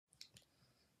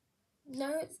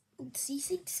Now it's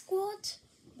Seaside Squad?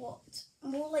 What?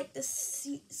 More like the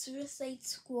Suicide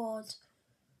Squad.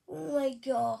 Oh my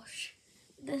gosh.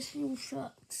 This show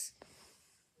sucks.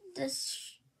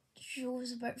 This show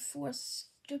is about four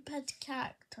stupid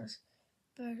characters.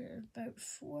 About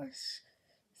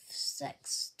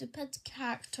six stupid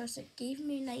characters that gave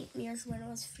me nightmares when I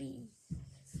was 3.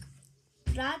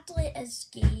 Bradley is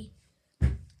gay.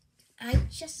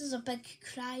 Anxious as a big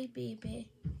crybaby.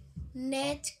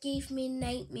 Ned gave me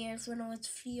nightmares when I was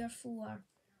 3 or 4.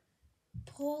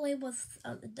 Polly was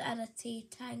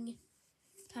irritating,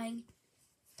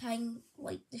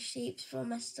 like the shapes from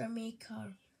Mr.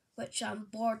 Maker, which I'm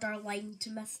borderline to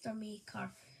Mr.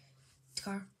 Maker.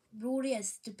 Rory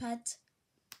is stupid.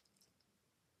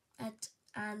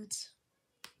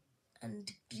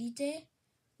 And greedy.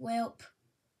 Welp,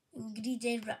 and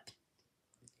greedy rip.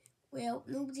 Well,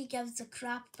 nobody gives a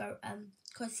crap about him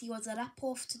because he was a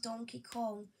rip-off to Donkey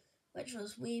Kong, which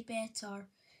was way better.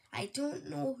 I don't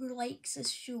know who likes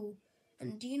this show.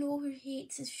 And do you know who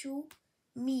hates this show?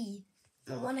 Me.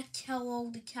 I want to kill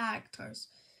all the characters.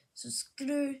 So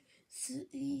screw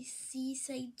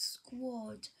Seaside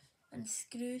Squad and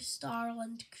screw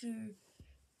Starland Crew.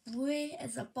 Bluey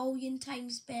is a billion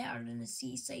times better than the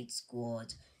Seaside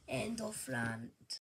Squad. End of rant.